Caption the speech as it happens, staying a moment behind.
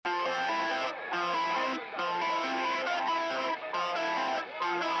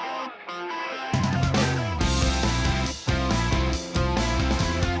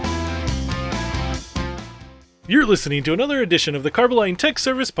You're listening to another edition of the Carboline Tech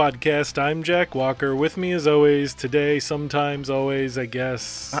Service Podcast. I'm Jack Walker. With me as always, today, sometimes, always, I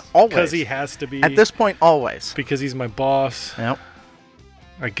guess. Always. Because he has to be. At this point, always. Because he's my boss. Yep.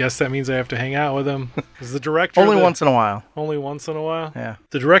 I guess that means I have to hang out with him. He's the director. Only once in a while. Only once in a while? Yeah.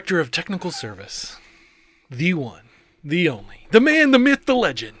 The director of technical service. The one. The only. The man, the myth, the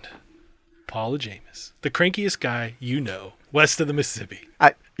legend. Paul James. The crankiest guy you know. West of the Mississippi.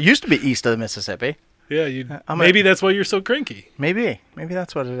 I used to be east of the Mississippi. Yeah, maybe that's why you're so cranky. Maybe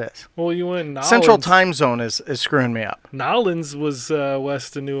that's what it is. Well, you went Nolens. Central time zone is screwing me up. Nolens was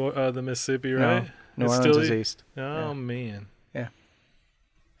west of the Mississippi, right? No, New Orleans is east. Oh, yeah. Man. Yeah.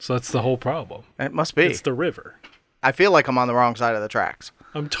 So that's the whole problem. It must be. It's the river. I feel like I'm on the wrong side of the tracks.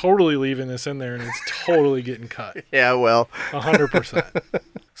 I'm totally leaving this in there, and it's totally getting cut. Yeah, well. 100%.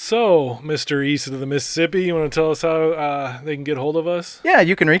 So, Mr. East of the Mississippi, you want to tell us how they can get hold of us? Yeah,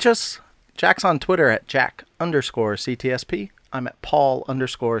 you can reach us. Jack's on Twitter at Jack_CTSP. I'm at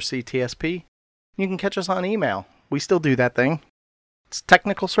Paul_CTSP. You can catch us on email. We still do that thing. It's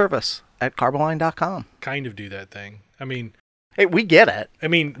technicalservice@carboline.com. Kind of do that thing. I mean... Hey, we get it. I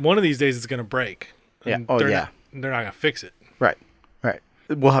mean, one of these days it's going to break. Yeah. They're not going to fix it. Right.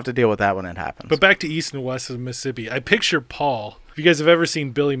 We'll have to deal with that when it happens. But back to east and west of Mississippi. I picture Paul, if you guys have ever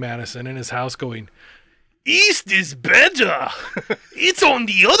seen Billy Madison in his house going, "East is better. It's on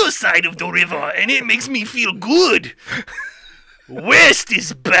the other side of the river, and it makes me feel good. West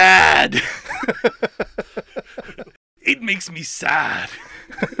is bad. It makes me sad."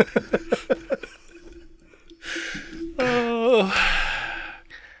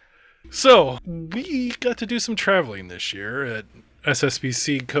 So, we got to do some traveling this year at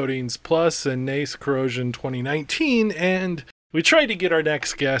SSBC Coatings Plus and NACE Corrosion 2019, and we tried to get our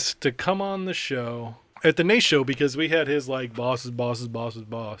next guest to come on the show at the NACE show because we had his boss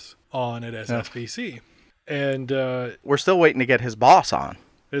on at SSBC. And we're still waiting to get his boss on.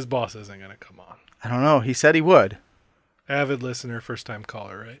 His boss isn't going to come on. I don't know. He said he would. Avid listener, first time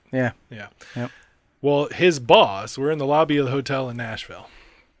caller, right? Yeah. Yep. Well, his boss, we're in the lobby of the hotel in Nashville,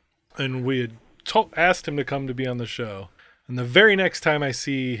 and we had asked him to come to be on the show. And the very next time I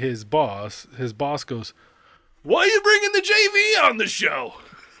see his boss goes, "Why are you bringing the JV on the show?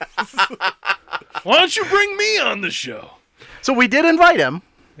 Why don't you bring me on the show?" So we did invite him.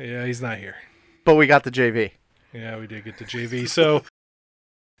 Yeah, he's not here. But we got the JV. Yeah, we did get the JV. So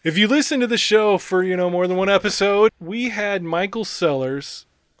if you listen to the show for, more than one episode, we had Michael Sellers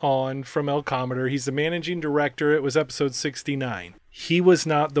on from Elcometer. He's the managing director. It was episode 69. He was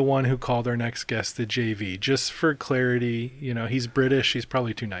not the one who called our next guest the JV. Just for clarity, he's British. He's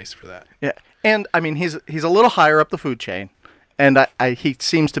probably too nice for that. Yeah. And I mean, he's a little higher up the food chain, and he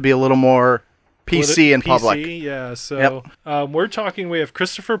seems to be a little more PC in public. Yeah. So yep. We have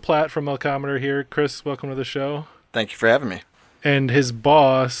Christopher Platt from Elcometer here. Chris, welcome to the show. Thank you for having me. And his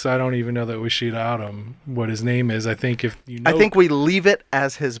boss, I don't even know that we should out him what his name is. I think I think we leave it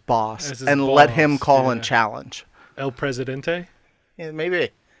as his boss and let him call and challenge. El Presidente? Yeah,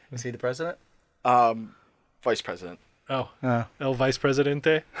 maybe. Is he the president? Vice president. Oh. El Vice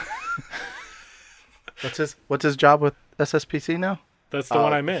Presidente? What's his job with SSPC now? That's the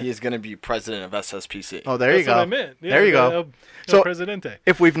one I meant. He is going to be president of SSPC. Oh, there you go. That's what I meant. Yeah, there you go. El Presidente.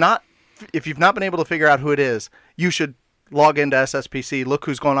 If you've not been able to figure out who it is, you should log into SSPC, look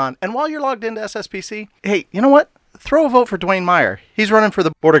who's going on. And while you're logged into SSPC, hey, you know what? Throw a vote for Dwayne Meyer. He's running for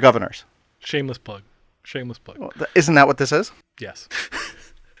the Board of Governors. Shameless plug. Well, isn't that what this is? Yes.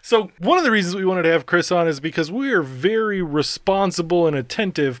 So one of the reasons we wanted to have Chris on is because we are very responsible and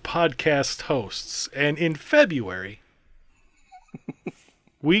attentive podcast hosts. And in February,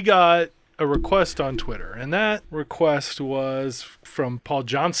 we got a request on Twitter. And that request was from Paul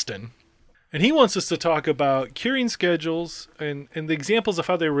Johnston. And he wants us to talk about curing schedules and the examples of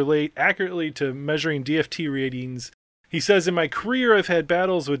how they relate accurately to measuring DFT ratings. He says, "In my career, I've had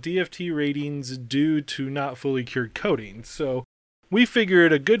battles with DFT ratings due to not fully cured coatings." So we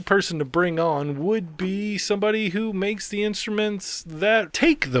figured a good person to bring on would be somebody who makes the instruments that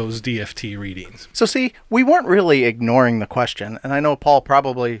take those DFT readings. So see, we weren't really ignoring the question. And I know Paul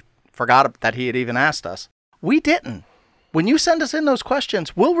probably forgot that he had even asked us. We didn't. When you send us in those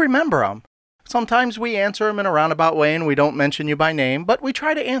questions, we'll remember them. Sometimes we answer them in a roundabout way and we don't mention you by name, but we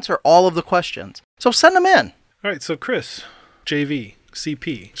try to answer all of the questions. So send them in. All right, so Chris, JV,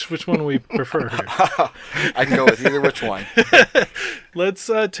 CP, which one do we prefer here? I can go with either which one. Let's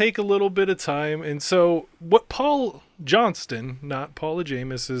take a little bit of time. And so what Paul Johnston, not Paula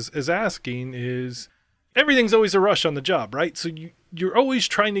James, is asking is, everything's always a rush on the job, right? So you're always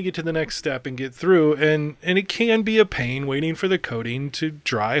trying to get to the next step and get through, and it can be a pain waiting for the coating to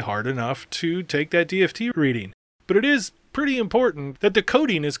dry hard enough to take that DFT reading. But it is pretty important that the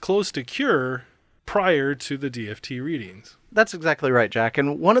coating is close to cure prior to the DFT readings. That's exactly right, Jack.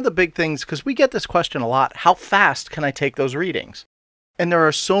 And one of the big things, because we get this question a lot, how fast can I take those readings? And there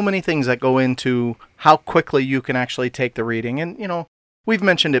are so many things that go into how quickly you can actually take the reading. And, we've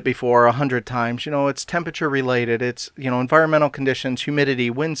mentioned it before 100 times. It's temperature related. It's, environmental conditions, humidity,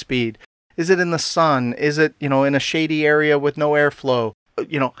 wind speed. Is it in the sun? Is it, in a shady area with no airflow?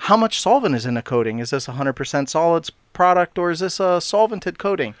 How much solvent is in a coating? Is this 100% solids product or is this a solvented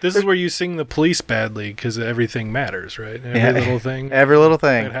coating? This is where you sing the police badly because everything matters, right? Every little thing. Every little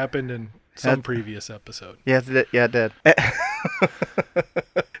thing. It happened in some previous episode. Yeah, it did.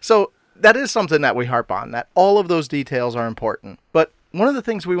 So that is something that we harp on, that all of those details are important. But one of the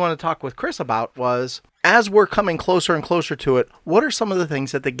things we want to talk with Chris about was, as we're coming closer and closer to it, what are some of the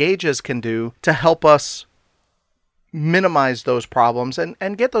things that the gauges can do to help us minimize those problems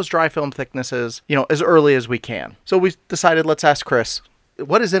and get those dry film thicknesses, as early as we can? So we decided, let's ask Chris,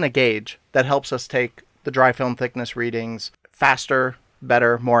 what is in a gauge that helps us take the dry film thickness readings faster,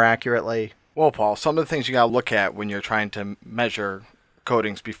 better, more accurately? Well, Paul, some of the things you got to look at when you're trying to measure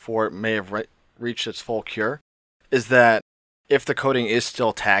coatings before it may have reached its full cure is that if the coating is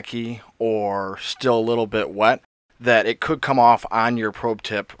still tacky or still a little bit wet, that it could come off on your probe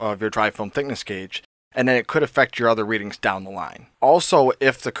tip of your dry film thickness gauge, and then it could affect your other readings down the line. Also,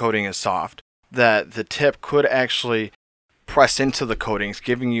 if the coating is soft, that the tip could actually press into the coatings,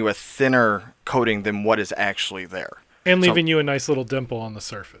 giving you a thinner coating than what is actually there. And leaving you a nice little dimple on the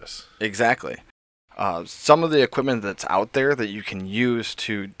surface. Exactly. Some of the equipment that's out there that you can use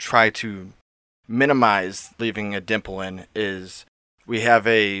to try to minimize leaving a dimple in is we have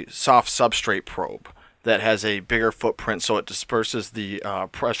a soft substrate probe that has a bigger footprint so it disperses the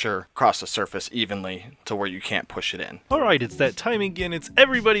pressure across the surface evenly to where you can't push it in. All right, it's that time again. It's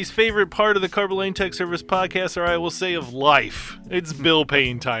everybody's favorite part of the Carboline Tech Service podcast, or I will say of life. It's bill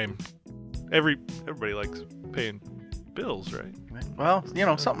paying time. Everybody likes paying bills, right? Well,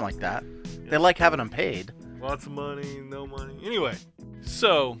 something like that. They like having them paid. Lots of money, no money. Anyway,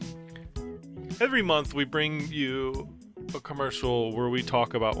 so every month we bring you a commercial where we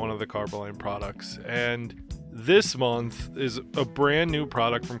talk about one of the Carboline products, and this month is a brand new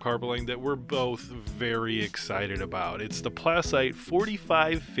product from Carboline that we're both very excited about. It's the Plasite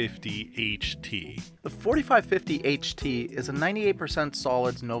 4550 HT. The 4550 HT is a 98%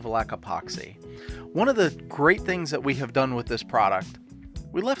 solids Novolac epoxy. One of the great things that we have done with this product,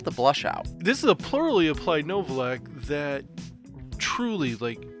 we left the blush out. This is a plurally applied Novolac that truly,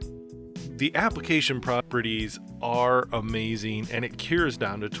 the application properties are amazing, and it cures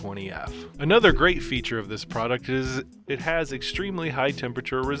down to 20F. Another great feature of this product is it has extremely high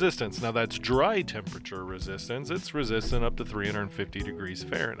temperature resistance. Now that's dry temperature resistance. It's resistant up to 350 degrees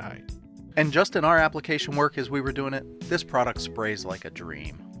Fahrenheit. And just in our application work as we were doing it, this product sprays like a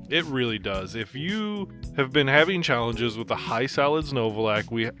dream. It really does. If you have been having challenges with the high solids Novolac,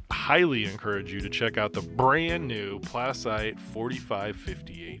 we highly encourage you to check out the brand new Plasite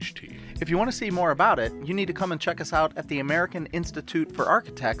 4550 HT. If you want to see more about it, you need to come and check us out at the American Institute for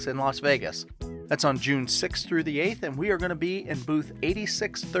Architects in Las Vegas. That's on June 6th through the 8th, and we are going to be in booth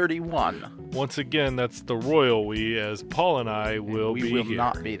 8631. Once again, that's the royal we, as Paul and I will be here. We will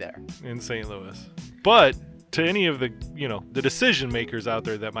not be there. In St. Louis. But to any of the, the decision makers out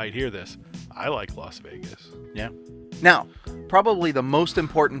there that might hear this, I like Las Vegas. Yeah. Now, probably the most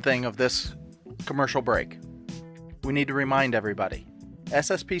important thing of this commercial break, we need to remind everybody,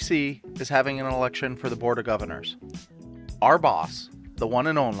 SSPC is having an election for the Board of Governors. Our boss, the one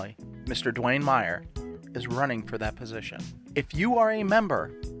and only, Mr. Dwayne Meyer, is running for that position. If you are a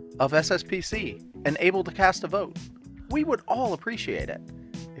member of SSPC and able to cast a vote, we would all appreciate it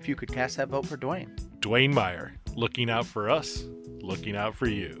if you could cast that vote for Dwayne. Dwayne Meyer, looking out for us, looking out for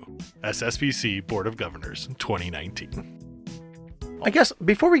you. SSPC Board of Governors 2019. I guess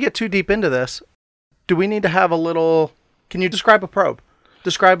before we get too deep into this, do we need to have a little... Can you describe a probe?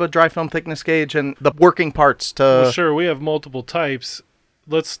 Describe a dry film thickness gauge and the working parts to... Well, sure, we have multiple types.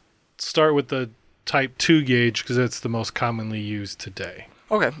 Let's start with the type 2 gauge because it's the most commonly used today.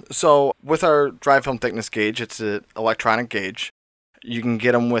 Okay, so with our dry film thickness gauge, it's an electronic gauge. You can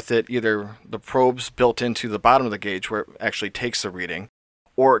get them with it either the probes built into the bottom of the gauge where it actually takes the reading,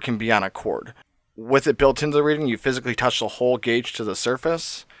 or it can be on a cord. With it built into the reading, you physically touch the whole gauge to the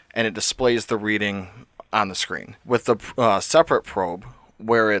surface, and it displays the reading on the screen. With the separate probe,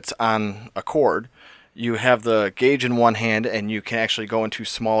 where it's on a cord, you have the gauge in one hand, and you can actually go into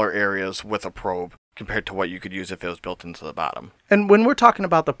smaller areas with a probe compared to what you could use if it was built into the bottom. And when we're talking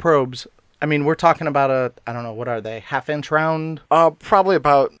about the probes, I mean, we're talking about I don't know, what are they, half-inch round? Probably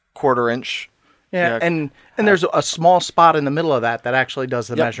about quarter inch Yeah, and there's a small spot in the middle of that actually does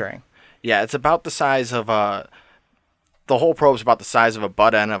the measuring. Yeah, it's about the size of the whole probe's about the size of a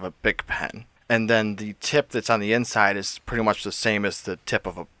butt end of a Bic pen. And then the tip that's on the inside is pretty much the same as the tip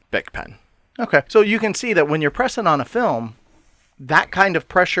of a Bic pen. Okay, so you can see that when you're pressing on a film, that kind of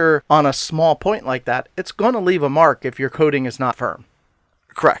pressure on a small point like that, it's going to leave a mark if your coating is not firm.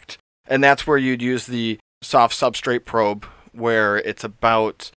 Correct. And that's where you'd use the soft substrate probe, where it's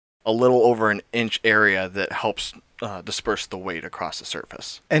about a little over an inch area that helps disperse the weight across the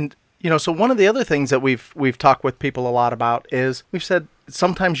surface. And, so one of the other things that we've talked with people a lot about is we've said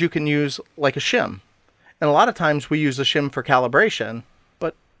sometimes you can use like a shim. And a lot of times we use a shim for calibration,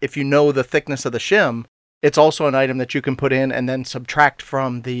 but if you know the thickness of the shim, it's also an item that you can put in and then subtract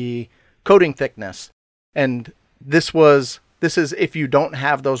from the coating thickness. And this is if you don't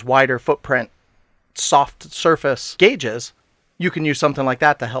have those wider footprint soft surface gauges, you can use something like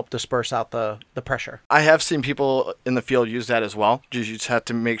that to help disperse out the pressure. I have seen people in the field use that as well. You just have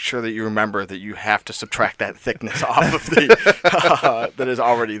to make sure that you remember that you have to subtract that thickness off of the that is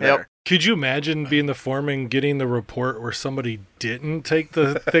already there. Yep. Could you imagine being the foreman getting the report where somebody didn't take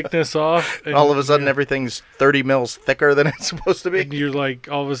the thickness off? And all of a sudden, everything's 30 mils thicker than it's supposed to be. And you're like,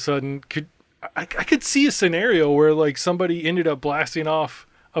 all of a sudden, I could see a scenario where like somebody ended up blasting off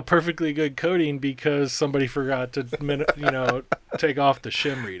a perfectly good coating because somebody forgot to, take off the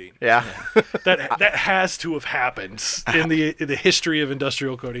shim reading. Yeah. That has to have happened in the history of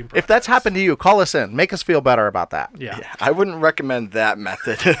industrial coating process. If that's happened to you, call us in. Make us feel better about that. Yeah. I wouldn't recommend that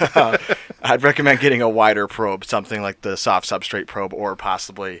method. I'd recommend getting a wider probe, something like the soft substrate probe or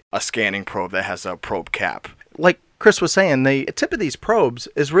possibly a scanning probe that has a probe cap. Like Chris was saying, the tip of these probes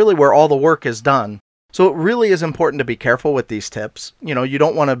is really where all the work is done. So it really is important to be careful with these tips. You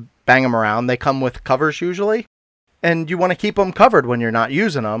don't want to bang them around. They come with covers usually, and you want to keep them covered when you're not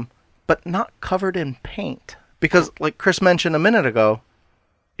using them, but not covered in paint. Because like Chris mentioned a minute ago,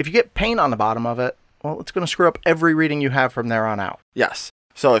 if you get paint on the bottom of it, well, it's going to screw up every reading you have from there on out. Yes.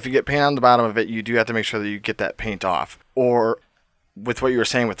 So if you get paint on the bottom of it, you do have to make sure that you get that paint off. Or with what you were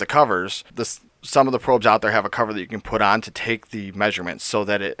saying with the covers, some of the probes out there have a cover that you can put on to take the measurements so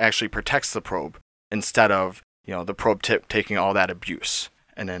that it actually protects the probe, instead of, the probe tip taking all that abuse.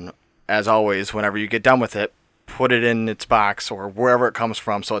 And then, as always, whenever you get done with it, put it in its box or wherever it comes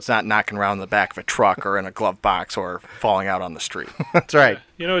from so it's not knocking around the back of a truck or in a glove box or falling out on the street. That's right.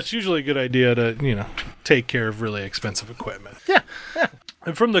 It's usually a good idea to, take care of really expensive equipment. Yeah.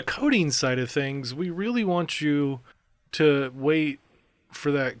 And from the coating side of things, we really want you to wait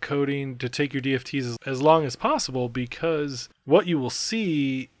for that coating to take your DFTs as long as possible, because what you will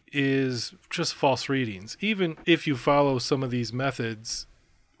see is just false readings. Even if you follow some of these methods,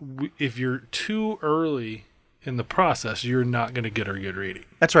 if you're too early in the process, you're not going to get a good reading.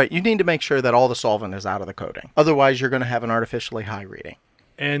 That's right. You need to make sure that all the solvent is out of the coating. Otherwise, you're going to have an artificially high reading.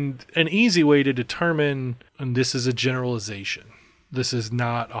 And an easy way to determine, and this is a generalization, this is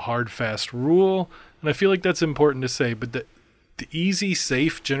not a hard, fast rule, and I feel like that's important to say, but the easy,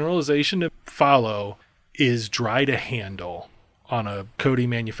 safe generalization to follow is dry to handle on a coating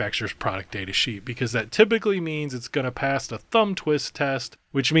manufacturer's product data sheet, because that typically means it's going to pass a thumb twist test,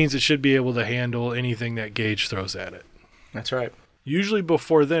 which means it should be able to handle anything that gauge throws at it. That's right. Usually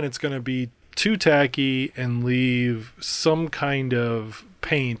before then, it's going to be too tacky and leave some kind of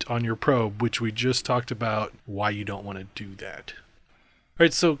paint on your probe, which we just talked about why you don't want to do that. All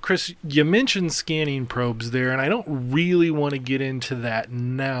right, so Chris, you mentioned scanning probes there, and I don't really want to get into that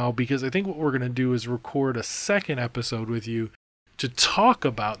now, because I think what we're going to do is record a second episode with you to talk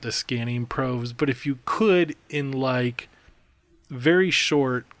about the scanning probes. But if you could, in like very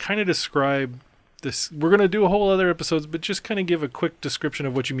short, kind of describe this. We're going to do a whole other episodes, but just kind of give a quick description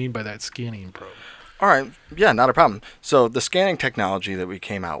of what you mean by that scanning probe. All right. Yeah, not a problem. So the scanning technology that we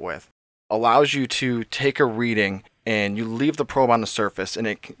came out with allows you to take a reading and you leave the probe on the surface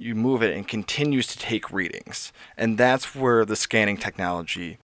and you move it and continues to take readings. And that's where the scanning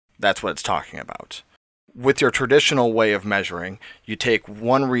technology, that's what it's talking about. With your traditional way of measuring, you take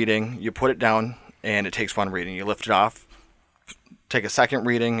one reading, you put it down, and it takes one reading. You lift it off, take a second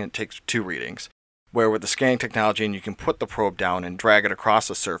reading, and it takes two readings. Where with the scanning technology, and you can put the probe down and drag it across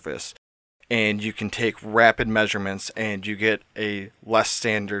the surface, and you can take rapid measurements, and you get a less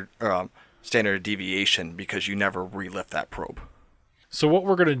standard deviation because you never relift that probe. So what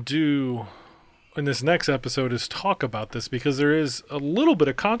we're going to do in this next episode is talk about this, because there is a little bit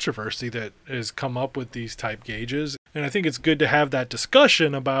of controversy that has come up with these type gauges. And I think it's good to have that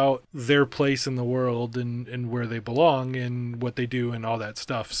discussion about their place in the world and where they belong and what they do and all that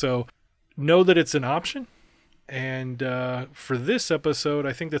stuff. So know that it's an option, And for this episode,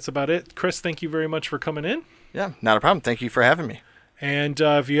 I think that's about it. Chris, thank you very much for coming in. Yeah, not a problem. Thank you for having me. And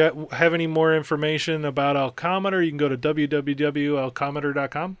if you have any more information about Alcometer, you can go to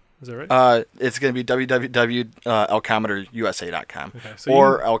www.alcometer.com. Is that right? It's going to be www.alcometerusa.com Okay,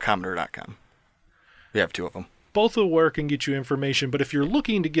 or alcometer.com. We have two of them. Both will work and get you information, but if you're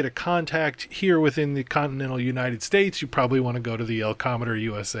looking to get a contact here within the continental United States, you probably want to go to the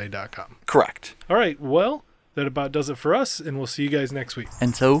alcometerusa.com. Correct. All right, well, that about does it for us, and we'll see you guys next week.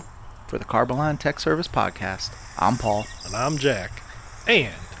 And so, for the Carboline Tech Service Podcast, I'm Paul. And I'm Jack.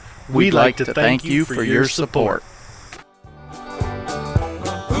 And we'd like to thank you for your support.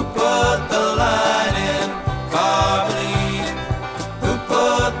 Who put the line in Carboline? Who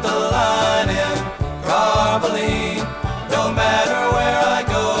put the line in Carboline? No matter where I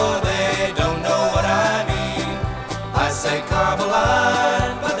go, they don't know what I mean. I say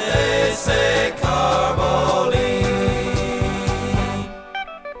Carboline, but they say Carboline.